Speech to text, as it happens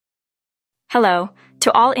Hello,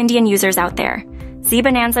 to all Indian users out there.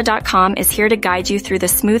 Zbonanza.com is here to guide you through the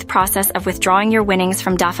smooth process of withdrawing your winnings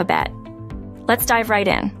from Dafabet. Let's dive right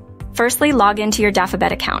in. Firstly, log into your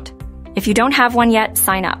Dafabet account. If you don't have one yet,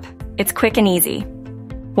 sign up. It's quick and easy.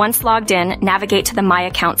 Once logged in, navigate to the My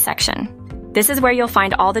Account section. This is where you'll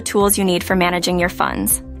find all the tools you need for managing your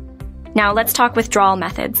funds. Now let's talk withdrawal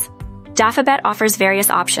methods. Dafabet offers various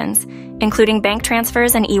options, including bank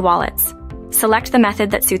transfers and e-wallets. Select the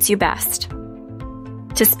method that suits you best.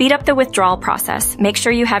 To speed up the withdrawal process, make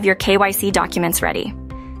sure you have your KYC documents ready.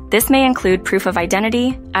 This may include proof of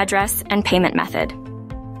identity, address, and payment method.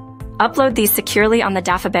 Upload these securely on the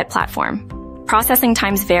Dafabet platform. Processing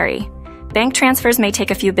times vary. Bank transfers may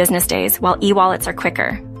take a few business days, while e-wallets are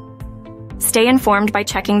quicker. Stay informed by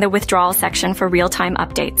checking the withdrawal section for real-time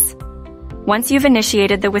updates. Once you've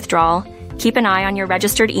initiated the withdrawal, keep an eye on your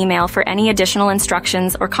registered email for any additional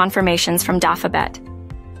instructions or confirmations from Dafabet.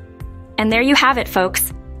 And there you have it,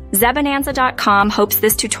 folks. Zbonanza.com hopes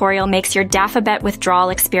this tutorial makes your Dafabet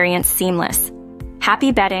withdrawal experience seamless.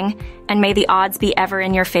 Happy betting, and may the odds be ever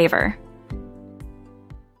in your favor.